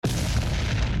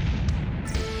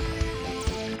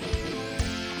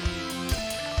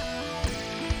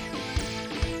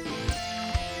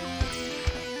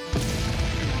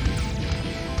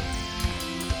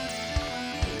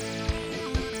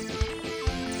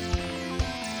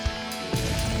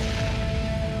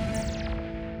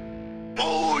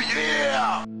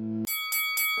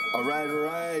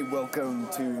Welcome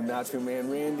to Nacho Man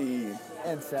Randy.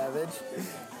 And Savage.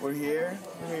 We're here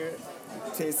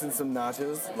tasting some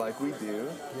nachos like we do.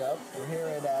 Yep, we're here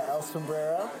at El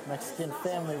Sombrero, Mexican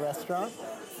family restaurant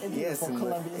in beautiful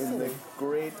Columbia City. In the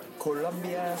great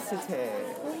Columbia City.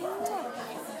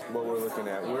 What we're looking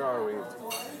at, where are we?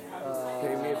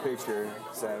 Paint me a picture,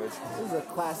 Savage. This is a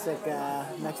classic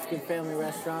Mexican family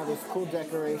restaurant. There's cool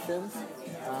decorations.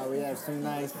 We have some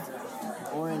nice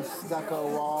orange stucco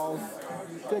walls,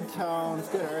 good tones,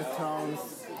 good earth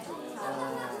tones.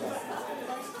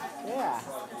 Yeah.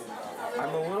 I'm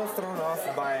a little thrown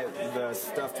off by the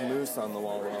stuffed moose on the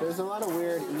wall. There's a lot of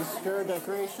weird Easter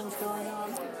decorations going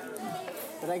on.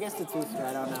 But I guess it's Easter,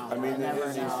 I don't know. I mean, I never know.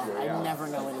 Easter, yeah. I never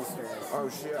know what Easter is. Oh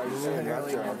shit, I just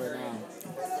Literally never know.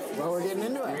 Well, we're getting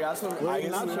into it. We got some. We're I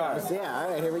eating guess we are. nachos. Yeah, all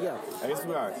right, here we go. I guess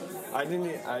we are. I didn't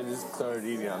eat, I just started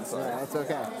eating, I'm sorry. Yeah, that's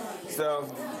okay. So,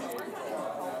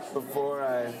 before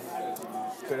I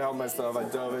could help myself, I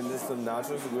dove into some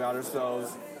nachos. We got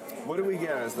ourselves, what did we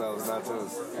get ourselves,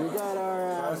 nachos? We got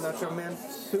our Nacho Man?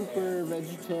 super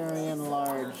vegetarian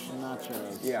large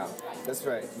nachos. Yeah, that's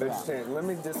right, vegetarian. Yeah. Let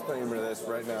me disclaimer this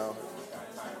right now.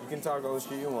 You can talk all the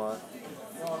shit you want,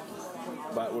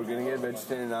 but we're gonna get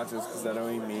vegetarian nachos because I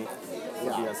don't eat meat.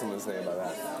 What do you got something to say about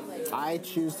that? I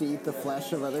choose to eat the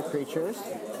flesh of other creatures,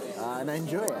 and I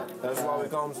enjoy it. That's why we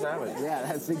call him Savage. Yeah,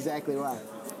 that's exactly why.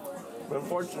 But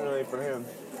unfortunately for him,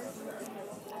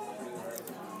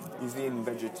 he's eating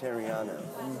vegetariano.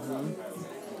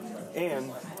 Mm-hmm.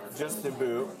 And, just to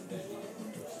boot,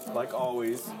 like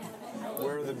always,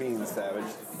 where are the beans,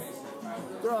 Savage?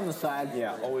 They're on the side.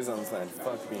 Yeah, always on the side.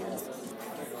 Fuck beans.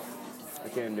 I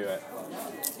can't do it.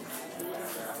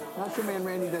 Nacho Man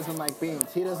Randy doesn't like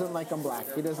beans. He doesn't like them black.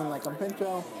 He doesn't like them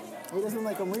pinto. He doesn't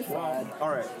like them refried.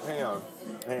 Alright, hang on.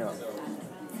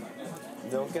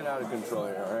 Don't get out of control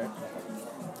here, alright?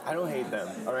 I don't hate them,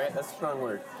 alright? That's a strong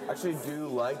word. I actually do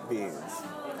like beans.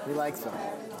 He likes them.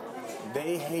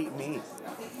 They hate me.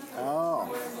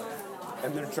 Oh.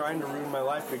 And they're trying to ruin my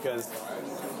life because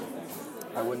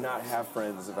I would not have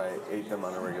friends if I ate them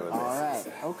on a regular basis. All right.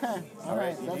 Okay. All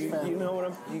right. That's fair. You know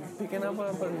what you picking up what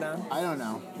I'm putting down? I don't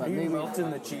know. But Are you maybe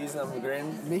melting the cheese on the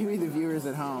grain? Maybe the viewers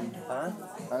at home, Huh?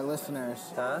 our listeners,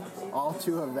 Huh? all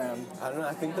two of them. I don't know.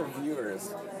 I think they're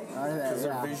viewers. Are they? Because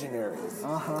Yeah. they're visionaries.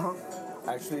 Uh-huh.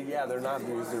 Actually, yeah, they're not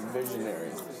viewers. They're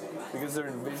visionaries. Because they're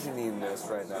envisioning this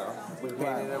right now. We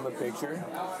painted them a picture.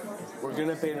 We're going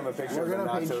to paint them a picture of the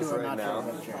nachos right now.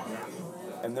 Picture.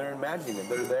 And they're imagining it.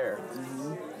 They're there.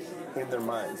 In their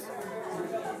minds.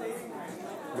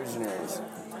 Visionaries.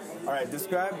 All right,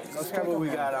 describe what we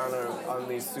got on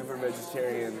these super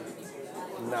vegetarian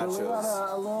nachos So we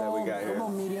got a little, that we got here. A little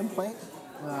medium plate.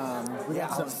 We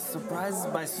got I some. was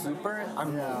surprised by super.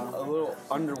 I'm Yeah. a little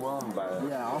underwhelmed by it.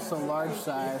 Yeah, also large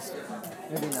size.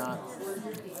 Maybe not.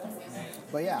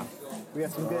 But yeah, we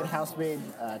have some good house-made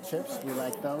chips. We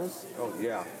like those. Oh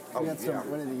yeah. We got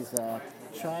some. What are these?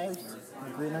 Chives?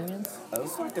 Green onions? That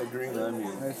looks like a green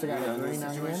onion. I also got a green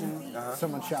onion. Uh-huh.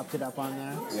 Someone chopped it up on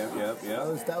there. Yep.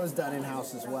 That was done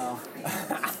in-house as well.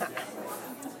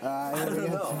 I don't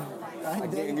know.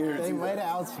 They might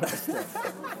have outsourced it.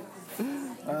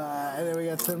 And then we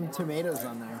got some tomatoes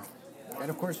on there. And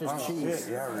of course there's cheese.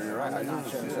 Shit. Yeah, you're right. On the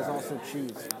nachos. There's also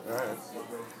cheese. All right.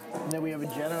 And then we have a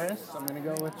generous. I'm going to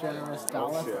go with generous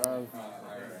dollop of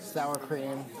sour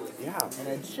cream. Yeah. And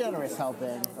a generous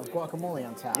helping of guacamole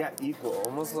on top. Yeah, equal.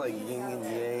 Almost like yin and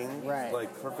yang. Right.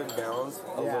 Like perfect balance.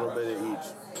 A Yeah. little bit of each.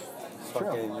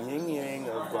 Fucking yin yang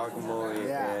of guacamole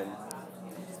and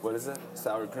what is it?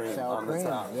 Sour cream on the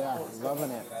top. Yeah,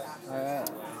 loving it. All right.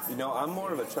 You know, I'm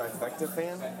more of a trifecta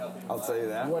fan. I'll tell you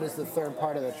that. What is the third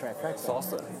part of the trifecta?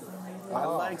 Salsa. I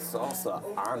like salsa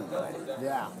on mine.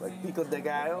 Yeah. Like pico de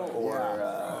gallo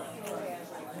or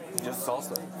just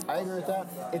salsa. I agree with that.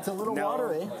 It's a little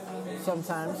watery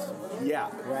sometimes. Yeah,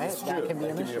 right? it's true. That can be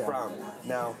an issue. a problem.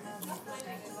 Now,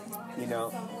 you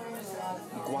know,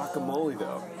 guacamole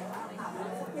though,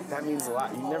 that means a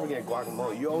lot. You never get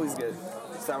guacamole. You always get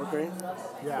sour cream,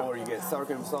 or you get sour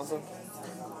cream salsa,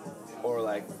 or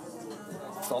like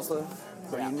salsa,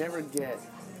 but you never get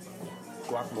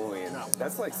guacamole in.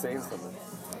 That's like saying something.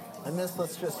 And this,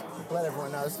 let's just let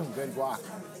everyone know, it's some good guac.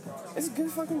 It's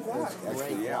good fucking guac,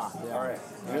 actually, yeah. Guac, yeah. All right.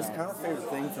 And it's kind of favorite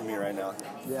thing for me right now.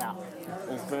 Yeah.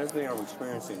 It's the first thing I'm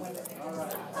experiencing.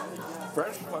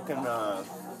 Fresh fucking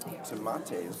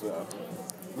tomatoes,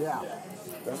 Yeah.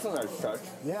 that's a nice touch.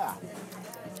 Yeah.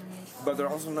 But they're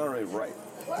also not really ripe.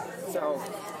 So,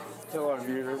 tell our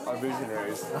viewers, our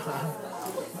visionaries,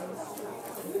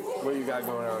 what you got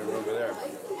going on over there.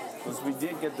 was we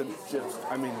did get the chips,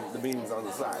 the beans on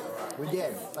the side. We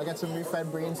did. I got some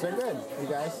refried beans. They're good, you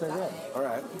guys. They're good. All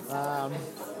right.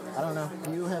 I don't know.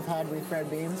 You have had refried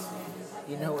beans.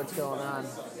 You know what's going on.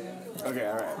 Okay,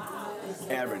 all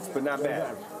right. Average, but not They're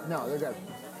bad. good. No, they're good.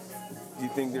 Do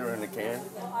you think they were in a can?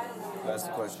 That's the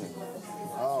question.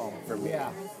 Oh, For me.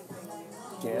 Yeah.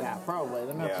 Can? Yeah, probably.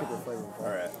 They're not Yeah. super flavorful. All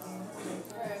right.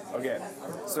 Okay,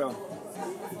 so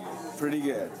pretty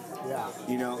good. Yeah.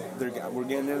 You know, we're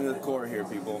getting into the core here,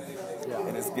 people. Yeah.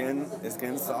 And it's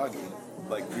getting soggy,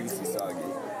 like greasy soggy,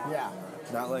 Yeah.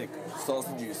 not like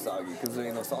salsa juice soggy, because there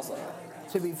ain't no salsa on it.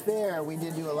 To be fair, we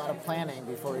did do a lot of planning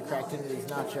before we cracked into these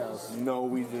nachos. No,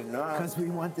 we did not. Because we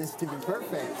want this to be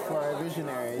perfect for our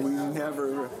visionaries. We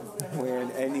never plan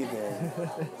anything.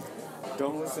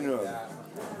 Don't listen to them.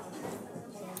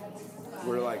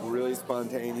 We're like really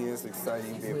spontaneous,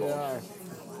 exciting people. We are.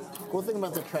 Cool thing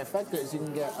about the trifecta is you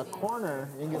can get a corner,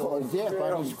 you can get a little dip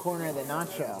on each corner of the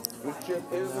nacho. The chip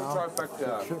is the The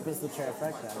trifecta. trip is the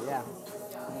trifecta, yeah.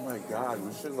 Oh my god,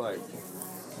 we should like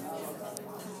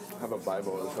have a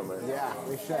Bible or something. Yeah,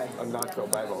 we should. A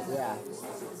nacho Bible. Yeah.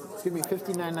 It's gonna be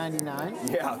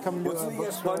 $59.99. Yeah. Come to Once a we get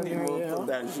bookstore funding, near we'll you. put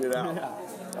that shit out.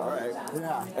 Yeah. All right.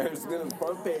 Yeah. And it's gonna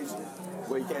front page.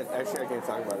 Well, you can't. Actually, I can't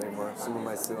talk about it anymore. Someone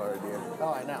might steal our idea.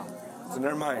 Oh, I know. So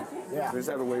never mind. Yeah. We just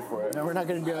have to wait for it. No, we're not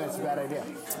gonna do it. It's a bad idea.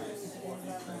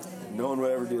 No one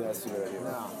would ever do that stupid idea.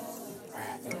 No.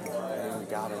 And we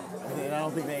got him. I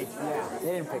don't think they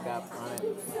didn't pick up on it.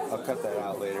 I'll cut that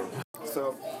out later.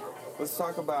 So let's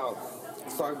talk about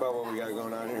what we got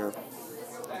going on here.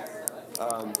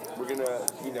 We're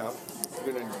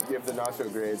gonna give the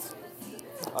nacho grades.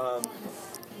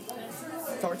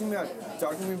 Talking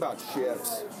to me about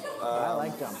chips. I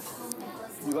like them.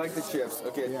 You like the chips?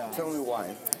 Okay, Yeah. tell me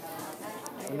why.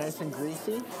 They're nice and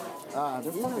greasy. They're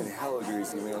fucking hella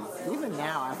greasy, man. Even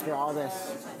now, after all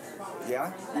this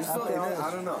Yeah? You're still After in all it? this-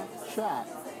 I don't know. chat,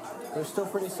 they're still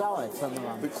pretty solid, some of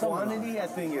them. The Some of them. quantity, I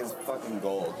think, is fucking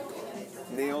gold.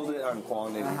 Nailed it on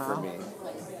quantity Uh-huh. for me.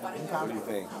 What do you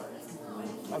think?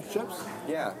 Of chips?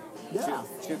 Yeah. Yeah.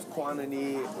 Chips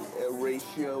quantity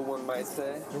ratio, one might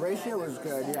say. The ratio was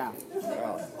good, yeah.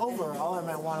 Oh. Overall, I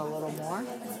might want a little more.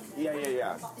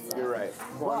 Yeah. You're right.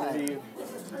 Quantity.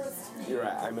 You're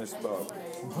right. I misspoke.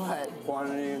 But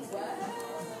Quantity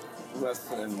less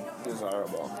than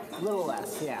desirable. a little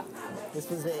less, yeah. This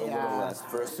was A little less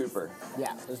for a super.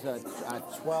 Yeah, this is a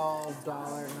 $12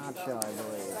 nacho, I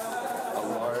believe. A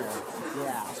large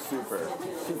Yeah, super.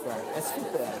 super. It's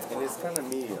super. And it's kind of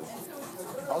medium.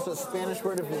 Also, Spanish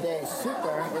word of the day,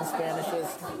 super in Spanish is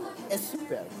es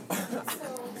super.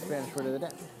 Spanish word of the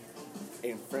day.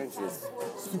 In French, it's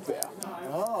super.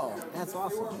 Oh, that's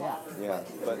awesome. Yeah. Yeah,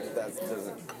 but that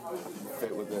doesn't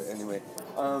fit with it anyway.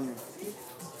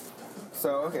 So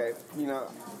okay,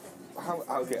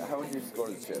 how would you score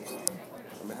the chips?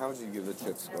 I mean, how would you give the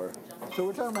chips score? So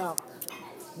we're talking about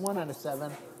 1 out of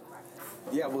 7.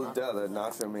 Yeah, well, duh, the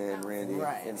Nacho Man, Randy,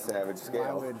 Right. and Savage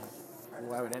scale.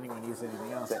 Why would anyone use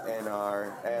anything else? The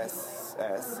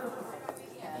NRSS,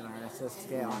 NRSS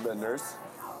scale. the nurse.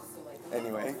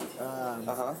 Anyway.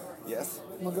 Yes.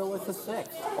 We'll go with the 6.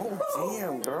 Oh,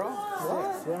 damn, girl.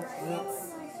 6, yeah.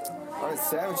 All right,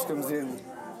 Savage comes in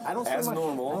I don't see as much,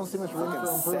 normal. I don't see much room for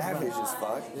Fucking improvement. savage as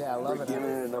fuck. Yeah, I love We're it. giving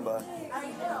it a number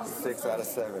 6 out of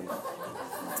 7.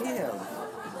 Damn.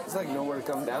 There's like nowhere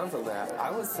to come down from that. I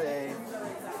would say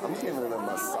I'm giving them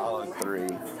a solid 3.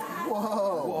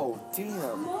 Whoa. Whoa,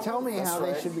 damn. Tell me That's how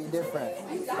right. they should be different.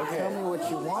 Okay. Tell me what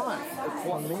you want.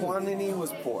 from me. Quantity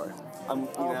was poor. All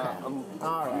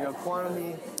right.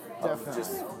 Quantity of Definitely.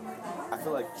 just. I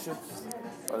feel like chips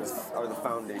are the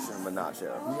foundation of a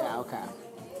nacho. Yeah, okay.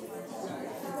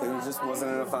 It just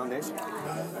wasn't enough foundation,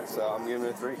 so I'm giving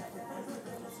it a 3.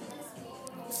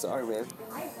 Sorry, man.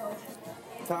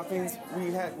 Toppings,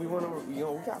 we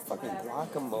got fucking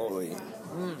guacamole.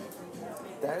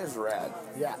 That is rad.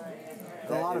 Yeah.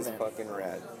 A That lot is of it. fucking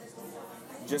rad.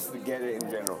 Just to get it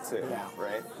in general too, Yeah.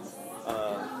 right?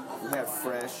 We have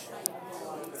fresh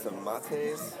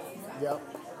tomates. Yep.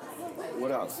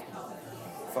 What else?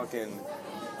 Fucking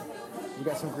You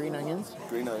got some green onions?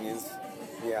 green onions.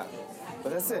 Yeah,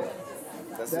 but that's it.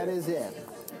 That is it.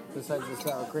 Besides the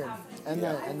sour cream and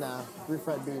Yeah. the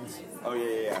refried beans. Oh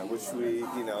yeah. Which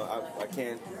I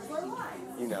can't.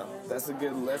 That's a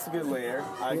good layer.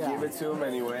 I Yeah. give it to him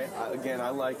anyway. I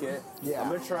like it. Yeah.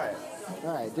 I'm gonna try it.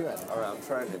 All right, do it. All right, I'm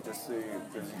trying it just so you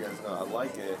guys know I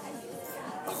like it.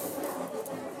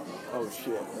 Oh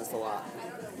shit, that's a lot.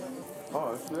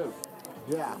 Oh, that's good.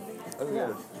 Yeah. That's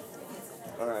good.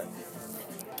 All right.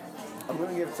 I'm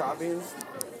gonna give toppings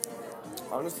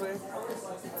Honestly,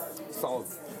 solid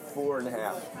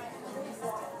 4.5.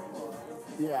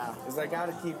 Yeah. Because I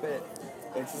gotta keep it.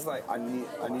 It's just like I need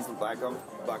some black onions.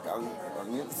 Black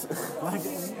onions. I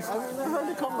mean, they're hard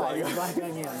to come by. Black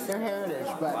onions. They're heritage,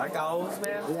 but Black olives,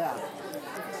 man. yeah.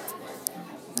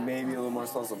 Maybe a little more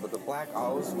salsa, but the black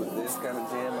olives with this kind of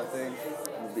jam, I think,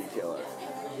 would be killer.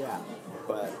 Yeah.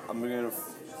 But I'm gonna.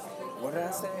 What did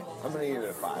I say? I'm gonna give it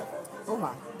a 5. Okay.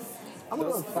 I'm gonna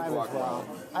go with 5 as well.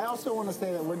 guacamole. I also want to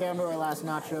say that we're down to our last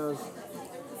nachos,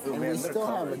 Ooh, and man, we they're still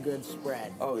have covered. a good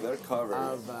spread Oh, they're covered.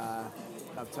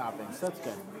 of toppings. That's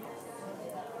good.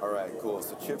 All right, cool.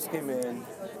 So chips came in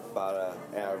about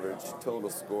an average total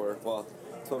score. Well,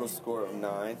 total score of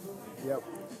 9. Yep.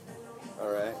 All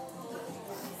right.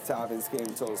 Toppings came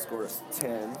total score of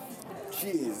 10.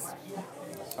 Cheese.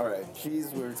 All right, cheese.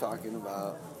 We're talking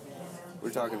about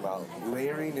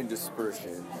layering and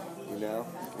dispersion. You know,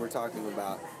 we're talking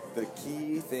about the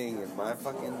key thing in my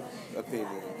fucking opinion.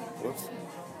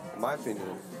 My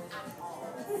opinion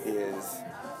is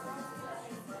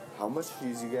how much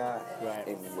cheese you got Right.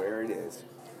 and where it is.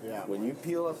 Yeah. When you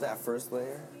peel up that first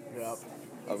layer Yep.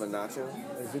 of a nacho,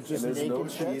 Is it just and there's no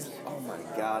naked cheese, chips? oh my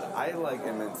god, I like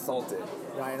am insulted.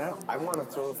 I know. I want to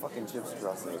throw the fucking chips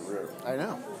across the room. I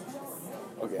know.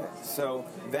 Okay, so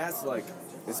that's like,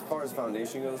 as far as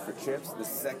foundation goes for chips, the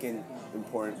second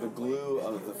important, the glue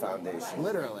of the foundation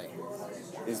Literally.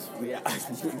 is, yeah,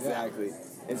 exactly,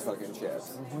 is fucking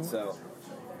chips. So,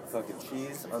 fucking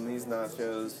cheese on these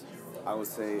nachos, I would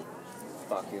say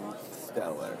fucking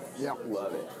stellar. Yep.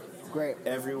 Love it. Great.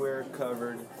 Everywhere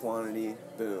covered, quantity,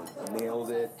 boom.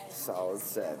 Nailed it, solid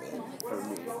 7 for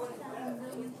me.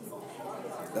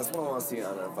 That's what I want to see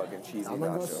on a fucking cheesy I'm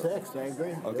gonna nacho. go 6. I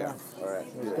agree. Okay, Yeah. all right,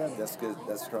 That's good. good. That's good.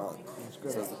 That's strong. That's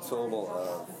good. So it's a total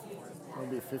of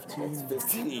Maybe 15.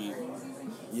 15.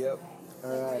 Yep.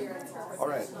 All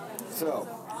right. So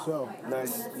So,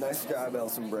 nice job, El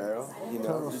Sombrero. You know,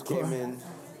 Total you score.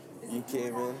 You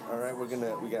came in. All right, we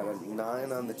got a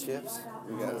 9 on the chips.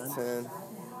 We got a 9. 10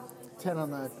 10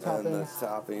 on the on the toppings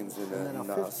toppings, and then a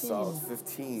a 15. solid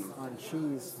 15. on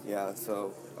cheese. Yeah.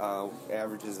 So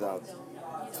averages out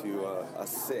to a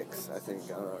 6, I think,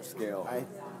 on our scale.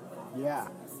 Yeah.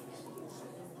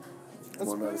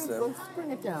 One out of 7. Let's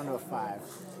bring it down to a 5.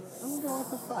 I'm going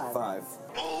with a 5. 5.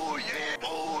 Oh yeah,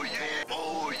 oh yeah,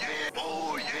 oh yeah,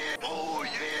 oh yeah, oh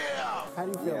yeah. How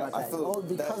do you feel about that? Oh,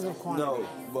 because of quantity. No,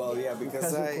 well, yeah,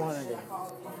 because Because of quantity.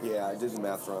 Yeah, I did the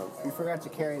math wrong. You forgot to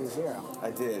carry the 0. I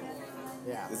did.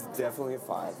 Yeah. It's definitely a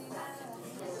 5.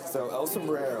 So El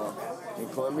Sombrero in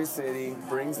Columbia City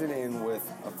brings it in with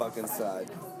a fucking side.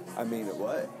 I mean,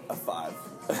 what? A 5.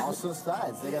 Also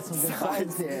sides. They got some good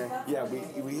sides here. Yeah, we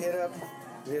hit up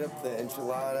the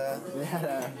enchilada. They had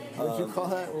a, what'd you call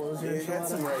that? What was your It had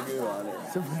some enchilada? ragu on it.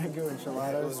 Some ragu It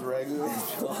enchiladas. was ragu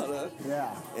enchilada.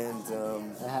 Yeah.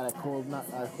 And They had a cool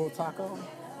taco.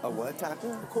 a what taco?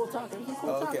 A cool taco. It was a cool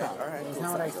Okay, taco. all right, It was cool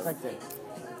not what I taco. expected.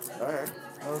 All right.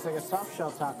 It was like a soft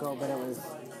shell taco, but it was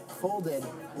folded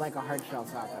like a hard shell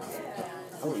taco.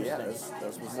 Oh yeah, Interesting.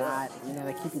 that's what's Not, up.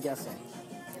 they keep you guessing.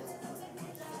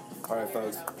 All right,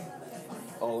 folks.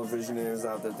 All the visionaries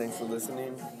out there, thanks for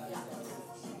listening.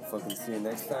 Fucking see you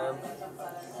next time.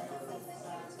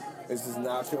 This is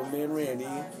Nacho, me and Randy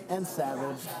And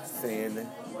Savage. saying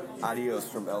adios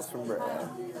from El Sombrero.